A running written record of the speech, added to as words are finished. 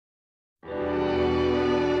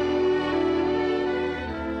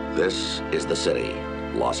This is the city,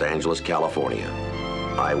 Los Angeles, California.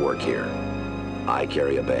 I work here. I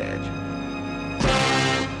carry a badge.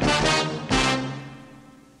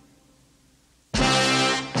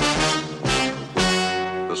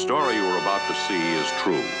 The story you are about to see is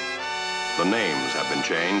true. The names have been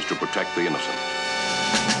changed to protect the innocent.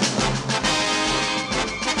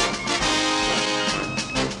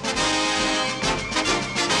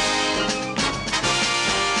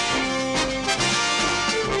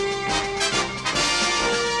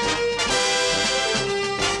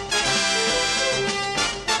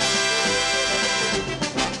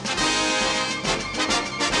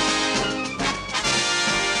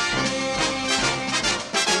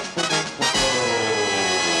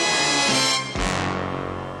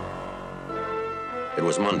 It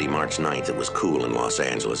was Monday, March 9th. It was cool in Los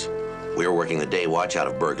Angeles. We were working the day watch out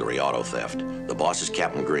of burglary auto theft. The boss is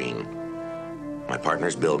Captain Green. My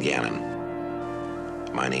partner's Bill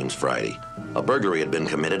Gannon. My name's Friday. A burglary had been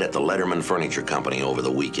committed at the Letterman Furniture Company over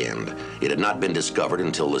the weekend. It had not been discovered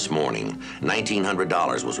until this morning.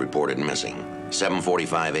 $1,900 was reported missing.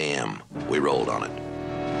 7:45 a.m. We rolled on it.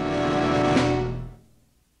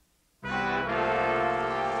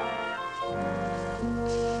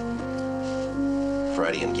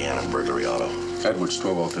 Friday and Gannon, burglary auto. Edwards,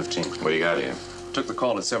 12015. What do you got here? Took the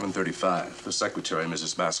call at 7:35. The secretary,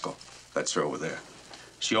 Mrs. Maskell. That's her over there.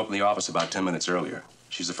 She opened the office about 10 minutes earlier.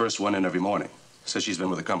 She's the first one in every morning. Says she's been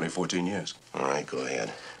with the company 14 years. All right, go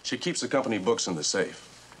ahead. She keeps the company books in the safe.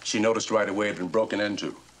 She noticed right away it had been broken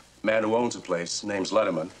into. Man who owns the place, name's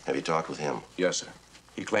Letterman. Have you talked with him? Yes, sir.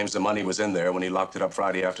 He claims the money was in there when he locked it up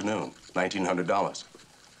Friday afternoon. $1,900.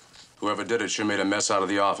 Whoever did it sure made a mess out of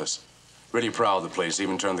the office. Really proud of the place,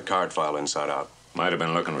 even turned the card file inside out. Might have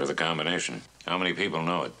been looking for the combination. How many people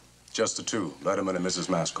know it? Just the two, Letterman and Mrs.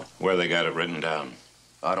 Maskell. Where they got it written down?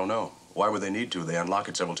 I don't know. Why would they need to? They unlock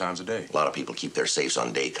it several times a day. A lot of people keep their safes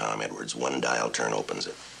on Daycom, Edwards. One dial turn opens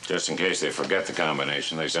it. Just in case they forget the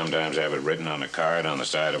combination, they sometimes have it written on a card on the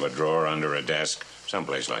side of a drawer under a desk,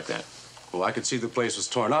 someplace like that. Well, I could see the place was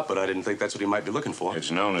torn up, but I didn't think that's what he might be looking for. It's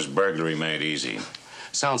known as burglary made easy.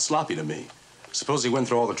 Sounds sloppy to me. Suppose he went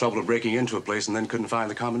through all the trouble of breaking into a place and then couldn't find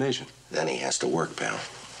the combination. Then he has to work, pal.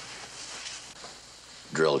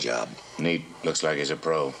 Drill job. Neat. Looks like he's a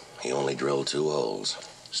pro. He only drilled 2 holes.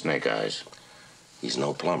 Snake eyes. He's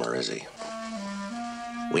no plumber, is he?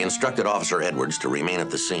 We instructed Officer Edwards to remain at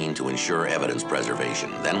the scene to ensure evidence preservation.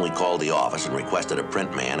 Then we called the office and requested a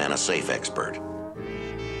print man and a safe expert.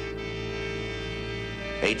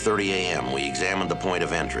 8:30 a.m., we examined the point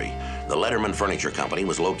of entry. The Letterman Furniture Company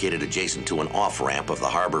was located adjacent to an off-ramp of the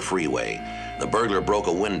Harbor Freeway. The burglar broke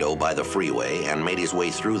a window by the freeway and made his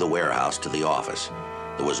way through the warehouse to the office.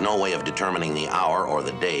 There was no way of determining the hour or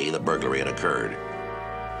the day the burglary had occurred.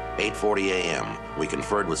 8:40 a.m., we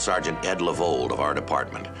conferred with Sergeant Ed Lavold of our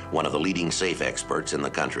department, one of the leading safe experts in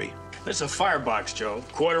the country. This is a firebox, Joe.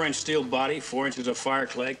 1/4-inch steel body, 4 inches of fire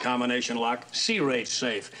clay, combination lock, C-rate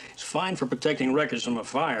safe. It's fine for protecting records from a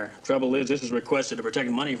fire. Trouble is, this is requested to protect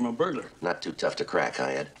money from a burglar. Not too tough to crack, huh,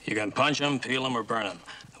 Ed? You can punch them, peel them, or burn them.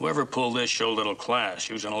 Whoever pulled this showed little class.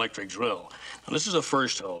 Use an electric drill. Now, this is the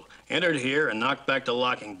first hole. Entered here and knocked back the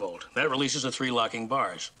locking bolt. That releases the 3 locking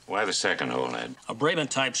bars. Why the second hole, Ed? A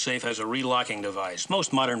Brabant-type safe has a relocking device.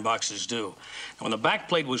 Most modern boxes do. Now, when the back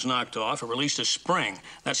plate was knocked off, it released a spring.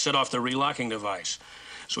 That set off the relocking device.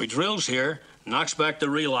 So he drills here, knocks back the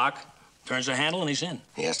relock, turns the handle, and he's in.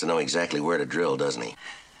 He has to know exactly where to drill, doesn't he?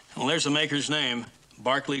 Well, there's the maker's name,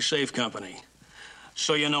 Barclay Safe Company.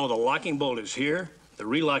 So you know the locking bolt is here, the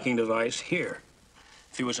relocking device here.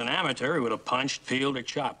 If he was an amateur, he would have punched, peeled, or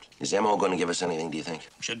chopped. Is MO going to give us anything, do you think?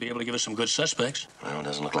 Should be able to give us some good suspects. Well, it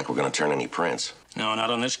doesn't look like we're going to turn any prints. No, not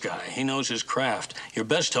on this guy. He knows his craft. Your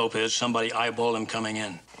best hope is somebody eyeballed him coming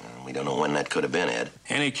in. We don't know when that could have been, Ed.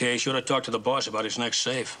 Any case, you ought to talk to the boss about his next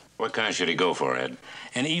safe. What kind should he go for, Ed?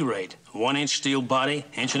 An E-rate. 1-inch steel body,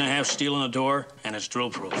 1.5 steel in the door, and it's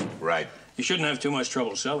drill-proof. Right. You shouldn't have too much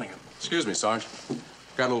trouble selling him. Excuse me, Sarge.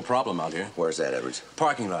 Got a little problem out here. Where's that, Edwards?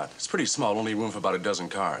 Parking lot. It's pretty small, only room for about a dozen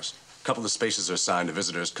cars. A couple of the spaces are assigned to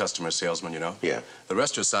visitors, customers, salesmen, you know. Yeah. The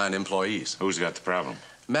rest are assigned employees. Who's got the problem?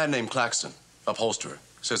 A man named Claxton, upholsterer.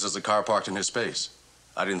 Says there's a car parked in his space.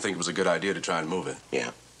 I didn't think it was a good idea to try and move it.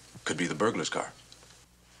 Yeah. Could be the burglar's car.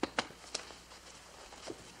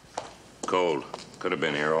 Cold. Could have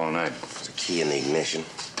been here all night. There's a key in the ignition.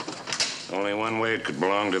 Only one way it could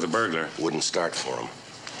belong to the burglar. Wouldn't start for him.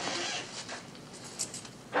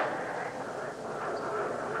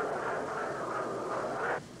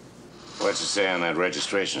 What's it say on that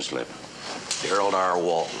registration slip? Gerald R.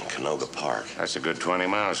 Walton, Canoga Park. That's a good 20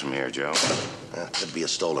 miles from here, Joe. That could be a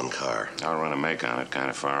stolen car. I'll run a make on it,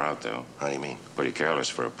 kind of far out, though. How do you mean? Pretty careless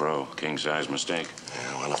for a pro. King-size mistake.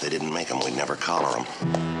 Yeah, well, if they didn't make him, we'd never collar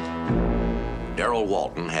him. Darrell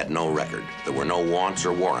Walton had no record. There were no wants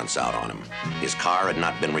or warrants out on him. His car had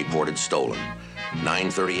not been reported stolen.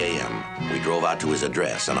 9:30 a.m., we drove out to his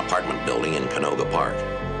address, an apartment building in Canoga Park.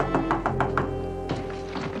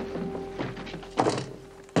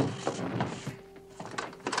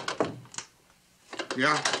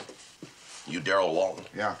 Yeah? You Darrell Walton?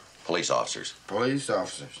 Yeah. Police officers. Police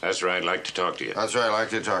officers. That's right. Like to talk to you. That's right, I'd like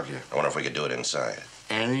to talk to you. I wonder if we could do it inside.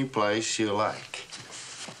 Any place you like.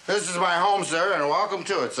 This is my home, sir, and welcome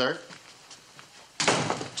to it, sir.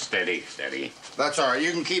 Steady, steady. That's all right.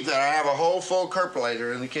 You can keep that. I have a whole full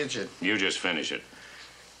percolator in the kitchen. You just finish it.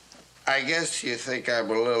 I guess you think I'm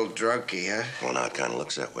a little drunky, huh? Well, now it kind of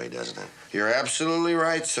looks that way, doesn't it? You're absolutely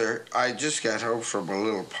right, sir. I just got home from a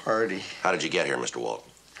little party. How did you get here, Mr. Walton?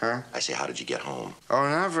 Huh? I say, how did you get home? Oh,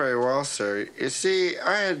 not very well, sir. You see,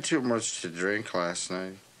 I had too much to drink last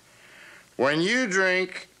night. When you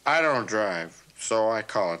drink, I don't drive, so I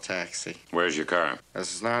call a taxi. Where's your car?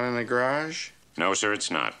 It's not in the garage? No, sir, it's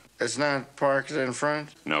not. It's not parked in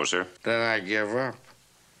front? No, sir. Then I give up.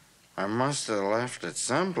 I must have left it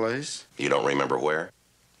someplace. You don't remember where?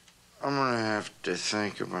 I'm gonna have to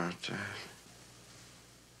think about that.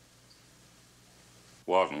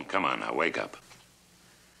 Walton, come on now, wake up.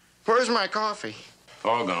 Where's my coffee?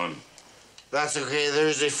 All gone. That's okay.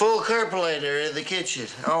 There's a full percolator in the kitchen.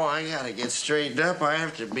 Oh, I gotta get straightened up. I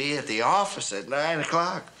have to be at the office at 9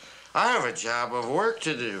 o'clock. I have a job of work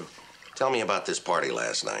to do. Tell me about this party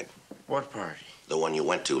last night. What party? The one you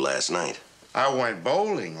went to last night. I went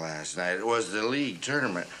bowling last night. It was the league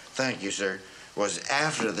tournament. Thank you, sir. It was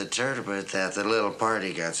after the tournament that the little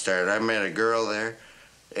party got started. I met a girl there.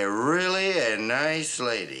 A really nice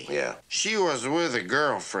lady. Yeah. She was with a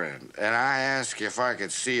girlfriend, and I asked if I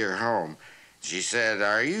could see her home. She said,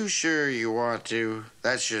 "Are you sure you want to?"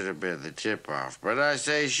 That should have been the tip-off. But I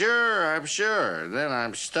say, "Sure, I'm sure." Then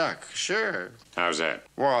I'm stuck. Sure. How's that?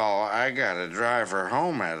 Well, I gotta drive her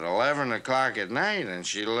home at 11 o'clock at night, and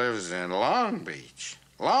she lives in Long Beach.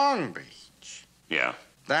 Long Beach. Yeah.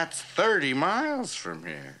 That's 30 miles from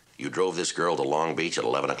here. You drove this girl to Long Beach at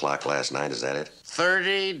 11 o'clock last night, is that it?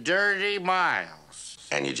 30 dirty miles.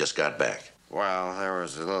 And you just got back. Well, there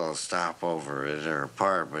was a little stopover at her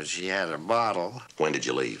apartment. She had a bottle. When did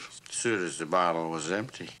you leave? As soon as the bottle was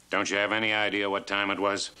empty. Don't you have any idea what time it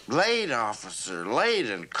was? Late, officer, late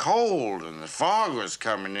and cold, and the fog was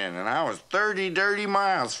coming in, and I was 30 dirty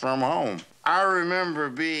miles from home. I remember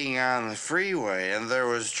being on the freeway, and there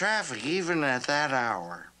was traffic even at that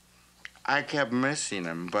hour. I kept missing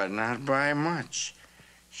him, but not by much.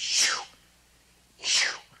 Shoo!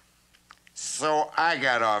 Shoo! So I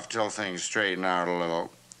got off till things straightened out a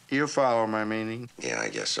little. You follow my meaning? Yeah, I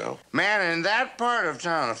guess so. Man, in that part of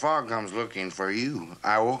town, the fog comes looking for you.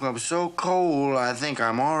 I woke up so cold, I think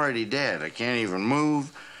I'm already dead. I can't even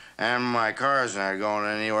move, and my car's not going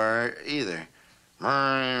anywhere either.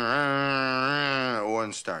 It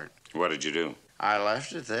wouldn't start. What did you do? I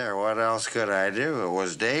left it there. What else could I do? It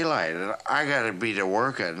was daylight, and I got to be to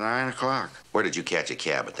work at 9 o'clock. Where did you catch a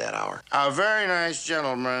cab at that hour? A very nice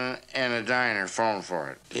gentleman in a diner phoned for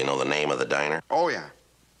it. Do you know the name of the diner? Oh, yeah.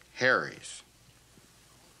 Harry's.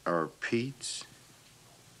 Or Pete's.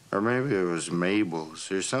 Or maybe it was Mabel's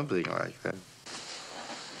or something like that.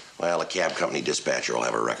 Well, a cab company dispatcher will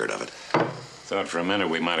have a record of it. Thought for a minute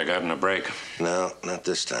we might have gotten a break. No, not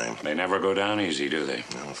this time. They never go down easy, do they?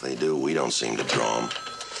 Well, if they do, we don't seem to draw them.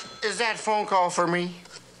 Is that phone call for me?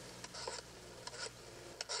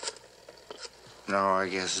 No, I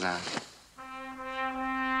guess not.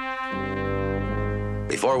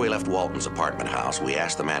 Before we left Walton's apartment house, we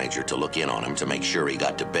asked the manager to look in on him to make sure he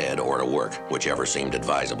got to bed or to work, whichever seemed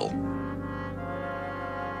advisable.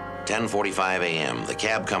 10:45 a.m., the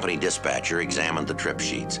cab company dispatcher examined the trip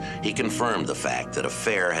sheets. He confirmed the fact that a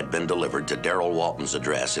fare had been delivered to Darrell Walton's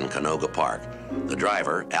address in Canoga Park. The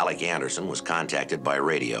driver, Alec Anderson, was contacted by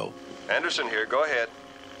radio. Anderson here, go ahead.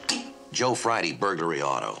 Joe Friday, Burglary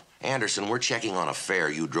Auto. Anderson, we're checking on a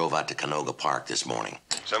fare you drove out to Canoga Park this morning.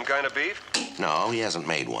 Some kind of beef? No, he hasn't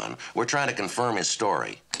made one. We're trying to confirm his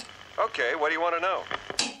story. Okay, what do you want to know?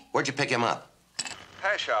 Where'd you pick him up?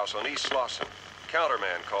 Hash House on East Slauson.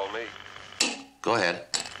 Counterman called me. Go ahead.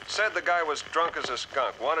 Said the guy was drunk as a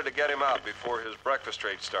skunk. Wanted to get him out before his breakfast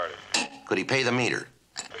rate started. Could he pay the meter?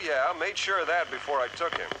 Yeah, I made sure of that before I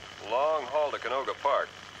took him. Long haul to Canoga Park.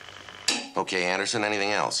 Okay, Anderson,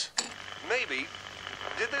 anything else? Maybe.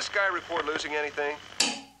 Did this guy report losing anything?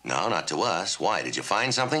 No, not to us. Why? Did you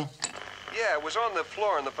find something? Yeah, it was on the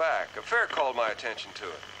floor in the back. A fare called my attention to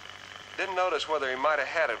it. Didn't notice whether he might have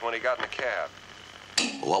had it when he got in the cab.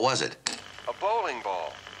 What was it? A bowling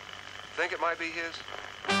ball. Think it might be his?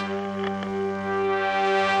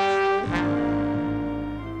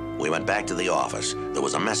 We went back to the office. There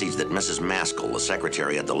was a message that Mrs. Maskell, the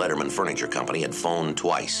secretary at the Letterman Furniture Company, had phoned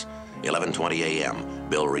twice. 11:20 a.m.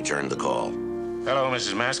 Bill returned the call. Hello,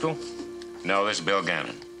 Mrs. Maskell? No, this is Bill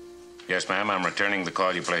Gannon. Yes, ma'am, I'm returning the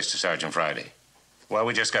call you placed to Sergeant Friday. Well,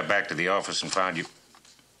 we just got back to the office and found you...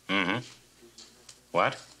 Mm-hmm.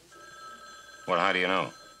 What? Well, how do you know?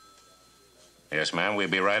 Yes, ma'am, we'll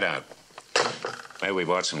be right out. Maybe we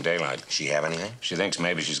bought some daylight. She have anything? She thinks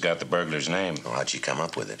maybe she's got the burglar's name. Well, how'd she come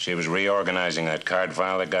up with it? She was reorganizing that card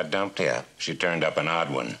file that got dumped. Yeah. She turned up an odd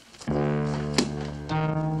one.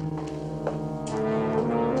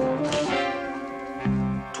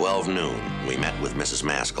 Noon, we met with Mrs.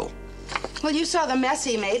 Maskell. Well, you saw the mess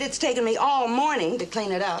he made. It's taken me all morning to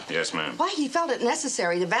clean it up. Yes, ma'am. Why he felt it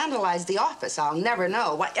necessary to vandalize the office, I'll never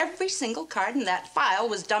know. Why, every single card in that file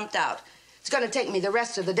was dumped out. It's going to take me the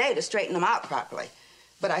rest of the day to straighten them out properly.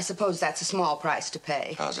 But I suppose that's a small price to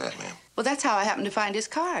pay. How's that, ma'am? Well, that's how I happened to find his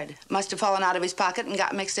card. Must have fallen out of his pocket and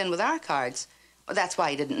got mixed in with our cards. Well, that's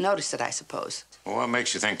why he didn't notice it, I suppose. Well, what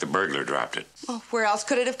makes you think the burglar dropped it? Well, where else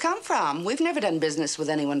could it have come from? We've never done business with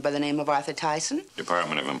anyone by the name of Arthur Tyson.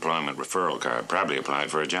 Department of Employment referral card. Probably applied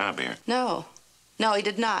for a job here. No, he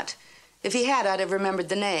did not. If he had, I'd have remembered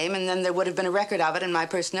the name, and then there would have been a record of it in my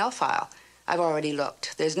personnel file. I've already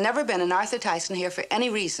looked. There's never been an Arthur Tyson here for any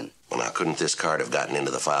reason. Well, now, couldn't this card have gotten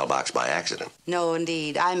into the file box by accident? No,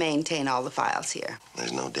 indeed. I maintain all the files here.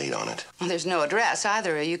 There's no date on it. Well, there's no address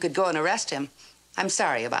either, or you could go and arrest him. I'm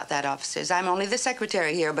sorry about that, officers. I'm only the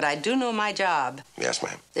secretary here, but I do know my job. Yes,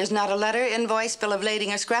 ma'am. There's not a letter, invoice, bill of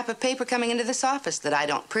lading, or scrap of paper coming into this office that I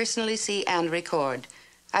don't personally see and record.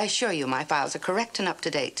 I assure you my files are correct and up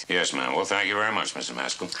to date. Yes, ma'am. Well, thank you very much, Mrs.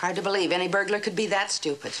 Maskell. Hard to believe any burglar could be that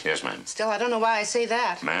stupid. Yes, ma'am. Still, I don't know why I say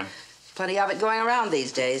that. Ma'am? Plenty of it going around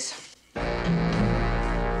these days.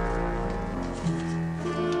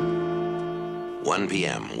 1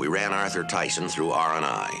 p.m. We ran Arthur Tyson through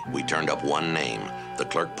R&I. We turned up one name. The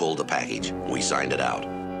clerk pulled the package. We signed it out.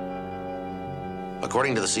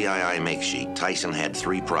 According to the CII make sheet, Tyson had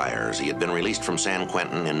 3 priors. He had been released from San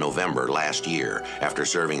Quentin in November last year after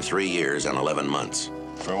serving 3 years and 11 months.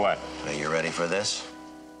 For what? Are you ready for this?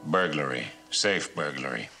 Burglary. Safe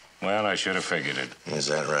burglary. Well, I should have figured it. Is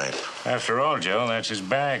that right? After all, Joe, that's his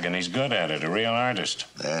bag, and he's good at it. A real artist.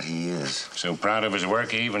 That he is. So proud of his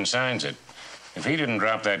work, he even signs it. If he didn't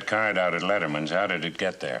drop that card out at Letterman's, how did it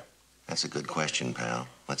get there? That's a good question, pal.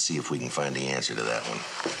 Let's see if we can find the answer to that one.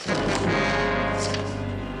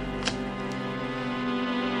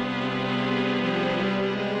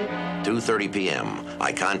 2:30 p.m.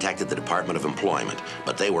 I contacted the Department of Employment,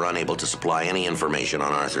 but they were unable to supply any information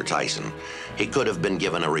on Arthur Tyson. He could have been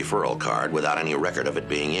given a referral card without any record of it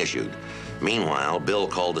being issued. Meanwhile, Bill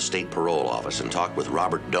called the state parole office and talked with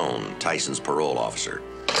Robert Doan, Tyson's parole officer.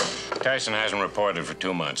 Tyson hasn't reported for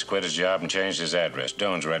 2 months. Quit his job and changed his address.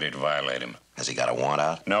 Doan's ready to violate him. Has he got a warrant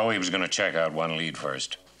out? No, he was going to check out one lead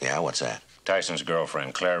first. Yeah, what's that? Tyson's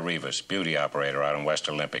girlfriend, Claire Rivas, beauty operator out in West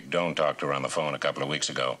Olympic. Doan talked to her on the phone a couple of weeks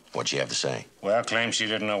ago. What'd she have to say? Well, claims she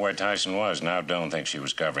didn't know where Tyson was. Now Doan thinks she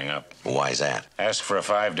was covering up. Why's that? Asked for a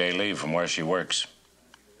 5-day leave from where she works.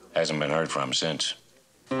 Hasn't been heard from since.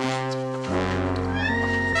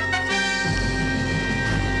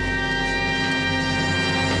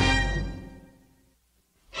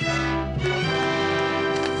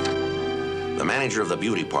 The manager of the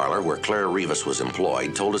beauty parlor where Claire Rivas was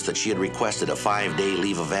employed told us that she had requested a 5-day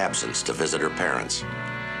leave of absence to visit her parents.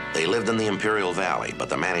 They lived in the Imperial Valley, but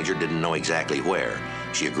the manager didn't know exactly where.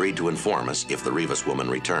 She agreed to inform us if the Rivas woman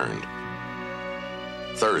returned.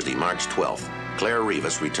 Thursday, March 12th, Claire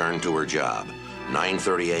Rivas returned to her job.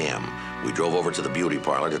 9:30 a.m., we drove over to the beauty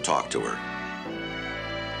parlor to talk to her.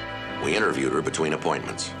 We interviewed her between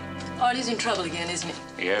appointments. Artie's in trouble again, isn't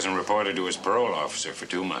he? He hasn't reported to his parole officer for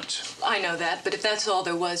 2 months. I know that, but if that's all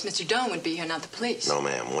there was, Mr. Doan would be here, not the police. No,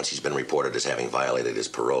 ma'am. Once he's been reported as having violated his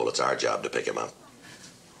parole, it's our job to pick him up.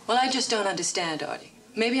 Well, I just don't understand, Artie.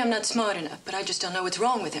 Maybe I'm not smart enough, but I just don't know what's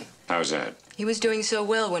wrong with him. How's that? He was doing so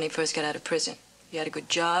well when he first got out of prison. He had a good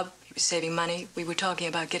job, he was saving money, we were talking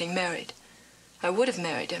about getting married. I would have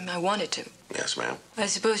married him, I wanted to. Yes, ma'am. I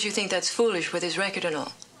suppose you think that's foolish with his record and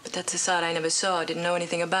all, but that's a side I never saw, didn't know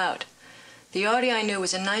anything about. The Artie I knew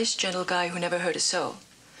was a nice, gentle guy who never hurt a soul.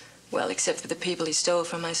 Well, except for the people he stole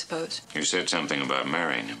from, I suppose. You said something about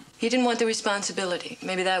marrying him. He didn't want the responsibility.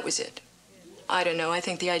 Maybe that was it. I don't know. I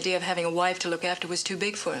think the idea of having a wife to look after was too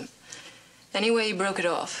big for him. Anyway, he broke it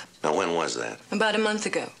off. Now, when was that? About a month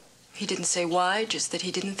ago. He didn't say why, just that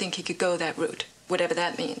he didn't think he could go that route, whatever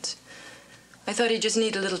that means. I thought he'd just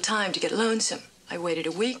need a little time to get lonesome. I waited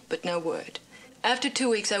a week, but no word. After 2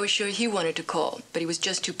 weeks, I was sure he wanted to call, but he was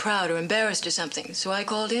just too proud or embarrassed or something, so I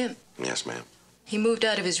called him. Yes, ma'am. He moved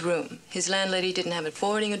out of his room. His landlady didn't have a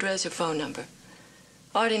forwarding address or phone number.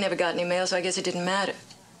 Artie never got any mail, so I guess it didn't matter.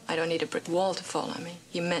 I don't need a brick wall to fall on me.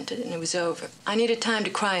 He meant it, and it was over. I needed time to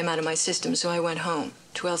cry him out of my system, so I went home,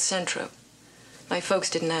 to El Centro. My folks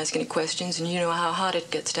didn't ask any questions, and you know how hot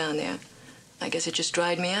it gets down there. I guess it just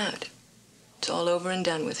dried me out. It's all over and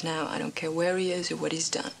done with now. I don't care where he is or what he's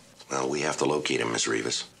done. Well, we have to locate him, Miss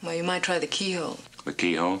Rivas. Well, you might try the Keyhole. The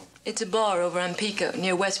Keyhole? It's a bar over on Pico,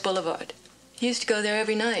 near West Boulevard. He used to go there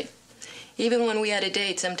every night. Even when we had a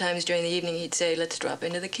date, sometimes during the evening, he'd say, let's drop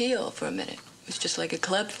into the Keyhole for a minute. It was just like a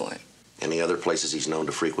club for him. Any other places he's known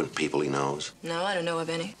to frequent, people he knows? No, I don't know of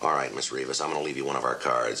any. All right, Miss Rivas, I'm going to leave you one of our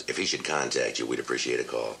cards. If he should contact you, we'd appreciate a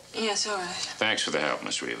call. Yes, all right. Thanks for the help,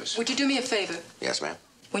 Miss Rivas. Would you do me a favor? Yes, ma'am?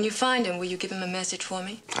 When you find him, will you give him a message for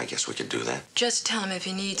me? I guess we could do that. Just tell him if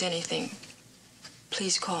he needs anything,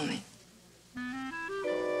 please call me.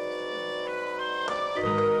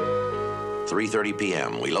 3:30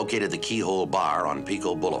 p.m., we located the Keyhole Bar on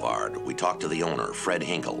Pico Boulevard. We talked to the owner, Fred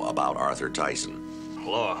Hinkle, about Arthur Tyson.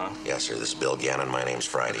 Law, huh? Yes, sir. This is Bill Gannon. My name's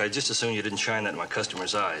Friday. Look, I just assume you didn't shine that in my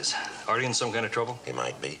customer's eyes. Artie in some kind of trouble? He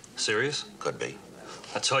might be. Serious? Could be.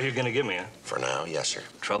 That's all you're gonna give me, huh? For now, yes, sir.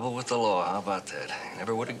 Trouble with the law, how about that?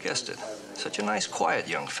 Never would have guessed it. Such a nice, quiet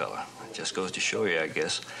young fella. It just goes to show you, I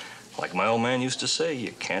guess. Like my old man used to say,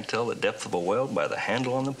 you can't tell the depth of a well by the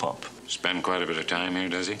handle on the pump. Spend quite a bit of time here,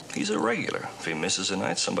 does he? He's a regular. If he misses a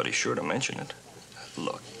night, somebody's sure to mention it.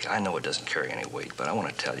 Look, I know it doesn't carry any weight, but I want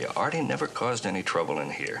to tell you, Artie never caused any trouble in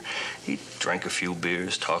here. He drank a few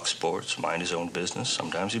beers, talk sports, mind his own business.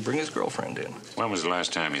 Sometimes he'd bring his girlfriend in. When was the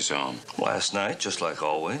last time you saw him? Last night, just like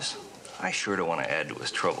always. I sure don't want to add to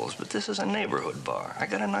his troubles, but this is a neighborhood bar. I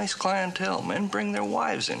got a nice clientele. Men bring their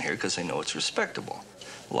wives in here because they know it's respectable.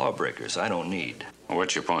 Lawbreakers, I don't need. Well,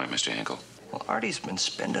 what's your point, Mr. Hinkle? Well, Artie's been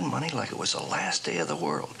spending money like it was the last day of the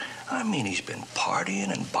world. I mean, he's been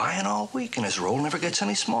partying and buying all week, and his roll never gets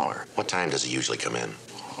any smaller. What time does he usually come in?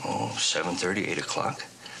 Oh, 7:30, 8 o'clock.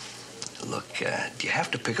 Look, do you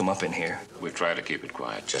have to pick him up in here? We try to keep it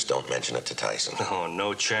quiet. Just don't mention it to Tyson. Oh,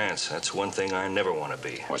 no chance. That's one thing I never want to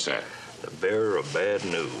be. What's that? The bearer of bad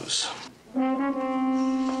news.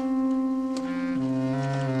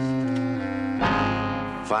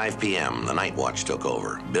 5 p.m., the night watch took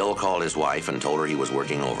over. Bill called his wife and told her he was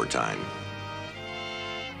working overtime.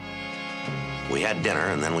 We had dinner,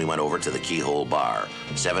 and then we went over to the Keyhole Bar,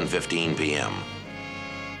 7:15 p.m.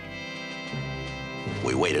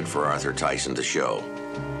 We waited for Arthur Tyson to show.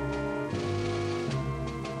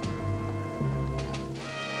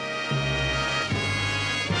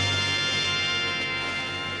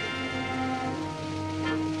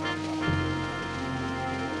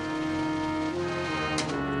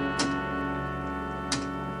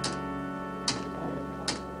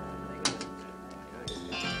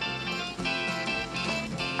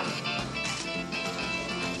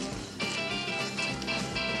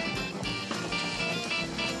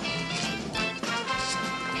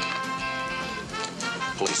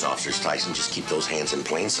 Police officers, Tyson, just keep those hands in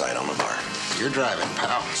plain sight on the bar. You're driving,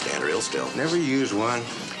 pal. Stand real still. Never used one.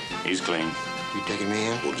 He's clean. You taking me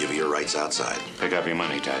in? We'll give you your rights outside. Pick up your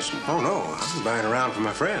money, Tyson. Oh, no. I'm buying around for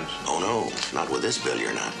my friends. Oh, no, not with this bill,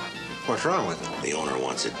 you're not. What's wrong with it? The owner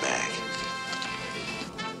wants it back.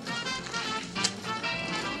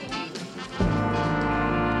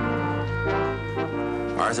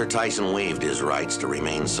 Arthur Tyson waived his rights to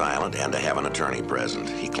remain silent and to have an attorney present.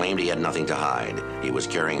 He claimed he had nothing to hide. He was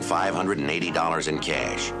carrying $580 in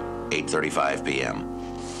cash. 8:35 p.m.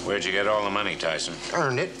 Where'd you get all the money, Tyson?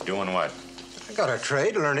 Earned it. Doing what? I got a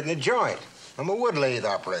trade, learned it in a joint. I'm a wood lathe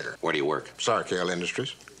operator. Where do you work? Sarkale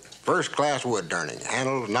Industries. First-class wood turning.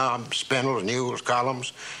 Handles, knobs, spindles, newels,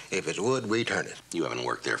 columns. If it's wood, we turn it. You haven't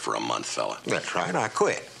worked there for a month, fella. That's right. I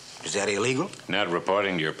quit. Is that illegal? Not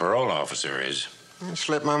reporting to your parole officer is. It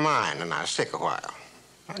slipped my mind, and I was sick a while.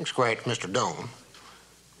 I can scratch Mr. Dome.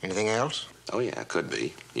 Anything else? Oh, yeah, could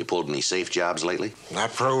be. You pulled any safe jobs lately?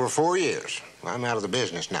 Not for over 4 years. I'm out of the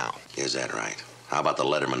business now. Is that right? How about the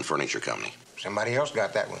Letterman Furniture Company? Somebody else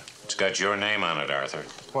got that one. It's got your name on it, Arthur.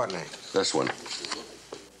 What name? This one.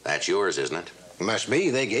 That's yours, isn't it? Must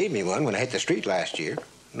be. They gave me one when I hit the street last year.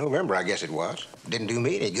 November, I guess it was. Didn't do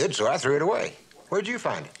me any good, so I threw it away. Where'd you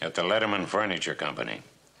find it? At the Letterman Furniture Company.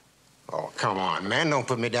 Oh, come on, man. Don't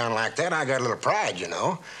put me down like that. I got a little pride, you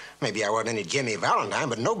know. Maybe I wasn't any Jimmy Valentine,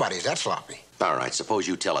 but nobody's that sloppy. All right, suppose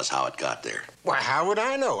you tell us how it got there. Why, how would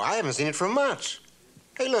I know? I haven't seen it for months.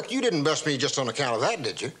 Hey, look, you didn't bust me just on account of that,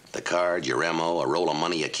 did you? The card, your MO, a roll of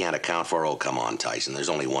money you can't account for? Oh, come on, Tyson. There's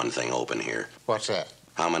only one thing open here. What's that?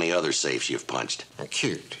 How many other safes you've punched?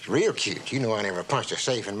 Cute. Real cute. You know I never punched a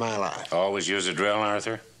safe in my life. Always use a drill,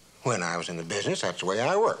 Arthur? When I was in the business, that's the way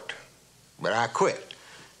I worked. But I quit.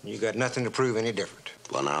 You got nothing to prove any different.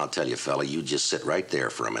 Well, now, I'll tell you, fella, you just sit right there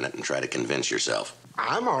for a minute and try to convince yourself.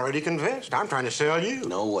 I'm already convinced. I'm trying to sell you.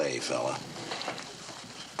 No way, fella.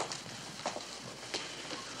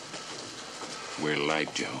 We're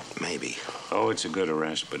light, Joe. Maybe. Oh, it's a good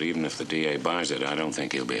arrest, but even if the DA buys it, I don't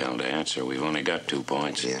think he'll be held to answer. We've only got 2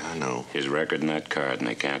 points. Yeah, I know. His record and that card, and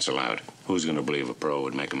they cancel out. Who's going to believe a pro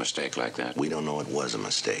would make a mistake like that? We don't know it was a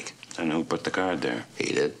mistake. And who put the card there?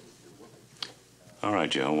 He did. All right,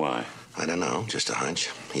 Joe, why? I don't know, just a hunch.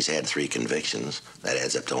 He's had 3 convictions. That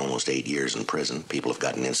adds up to almost 8 years in prison. People have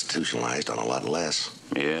gotten institutionalized on a lot less.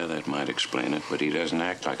 Yeah, that might explain it, but he doesn't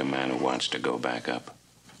act like a man who wants to go back up.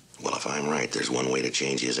 Well, if I'm right, there's one way to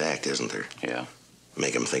change his act, isn't there? Yeah.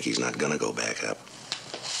 Make him think he's not gonna go back up.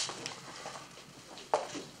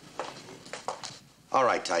 All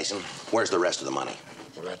right, Tyson. Where's the rest of the money?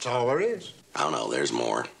 Well, that's all there is. Oh, no, there's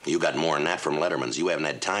more. You got more than that from Letterman's. You haven't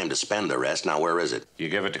had time to spend the rest. Now, where is it? You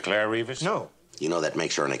give it to Claire Rivas? No. You know that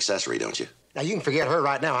makes her an accessory, don't you? Now, you can forget her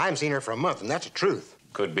right now. I haven't seen her for a month, and that's the truth.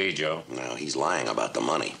 Could be, Joe. No, he's lying about the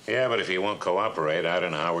money. Yeah, but if he won't cooperate, I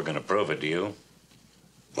don't know how we're going to prove it, do you?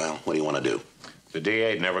 Well, what do you want to do? The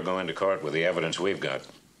DA'd never go into court with the evidence we've got.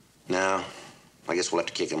 No, I guess we'll have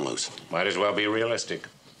to kick him loose. Might as well be realistic.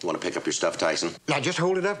 You want to pick up your stuff, Tyson? Now, just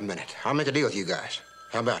hold it up a minute. I'll make a deal with you guys.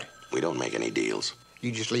 How about it? We don't make any deals.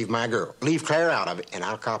 You just leave my girl. Leave Claire out of it, and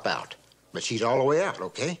I'll cop out. But she's all the way out,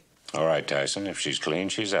 okay? All right, Tyson. If she's clean,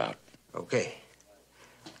 she's out. Okay.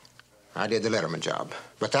 I did the Letterman job.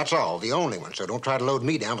 But that's all, the only one, so don't try to load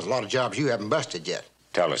me down with a lot of jobs you haven't busted yet.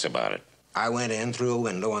 Tell us about it. I went in through a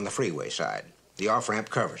window on the freeway side. The off-ramp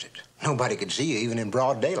covers it. Nobody could see you, even in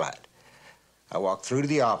broad daylight. I walked through to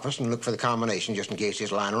the office and looked for the combination just in case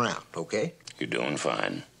he's lying around, okay? You're doing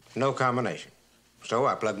fine. No combination. So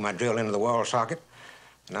I plugged my drill into the wall socket,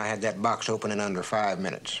 and I had that box open in under 5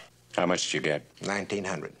 minutes. How much did you get?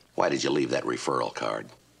 $1,900. Why did you leave that referral card?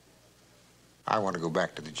 I want to go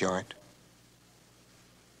back to the joint.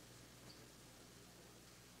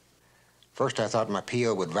 First, I thought my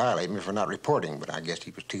PO would violate me for not reporting, but I guess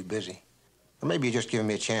he was too busy. Or maybe he just giving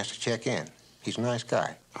me a chance to check in. He's a nice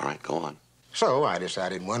guy. All right, go on. So I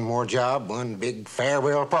decided one more job, one big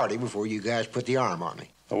farewell party before you guys put the arm on me.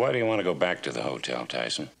 Well, why do you want to go back to the hotel,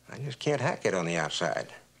 Tyson? I just can't hack it on the outside.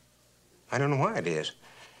 I don't know why it is.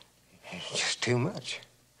 It's just too much.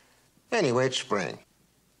 Anyway, it's spring.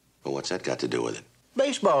 Well, what's that got to do with it?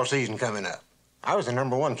 Baseball season coming up. I was the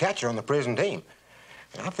 #1 catcher on the prison team.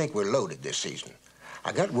 And I think we're loaded this season.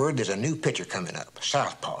 I got word there's a new pitcher coming up,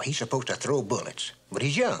 southpaw. He's supposed to throw bullets, but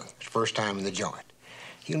he's young. It's first time in the joint.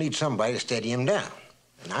 He'll need somebody to steady him down.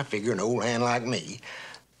 And I figure an old hand like me,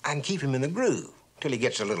 I can keep him in the groove till he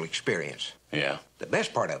gets a little experience. Yeah. The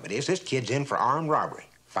best part of it is this kid's in for armed robbery,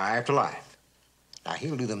 5 to life. Now,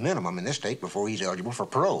 he'll do the minimum in this state before he's eligible for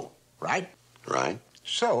parole, right? Right.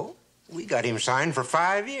 So, we got him signed for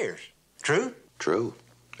 5 years. True? True.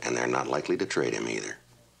 And they're not likely to trade him either.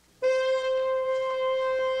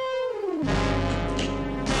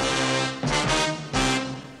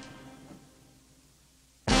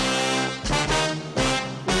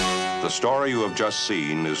 The story you have just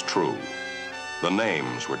seen is true. The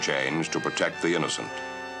names were changed to protect the innocent.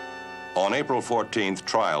 On April 14th,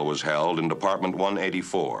 trial was held in Department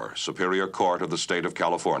 184, Superior Court of the State of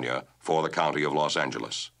California, for the County of Los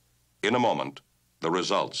Angeles. In a moment, the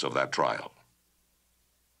results of that trial.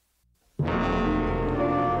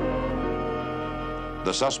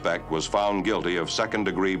 The suspect was found guilty of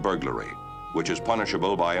second-degree burglary, which is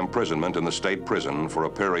punishable by imprisonment in the state prison for a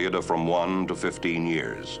period of from 1 to 15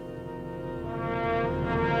 years.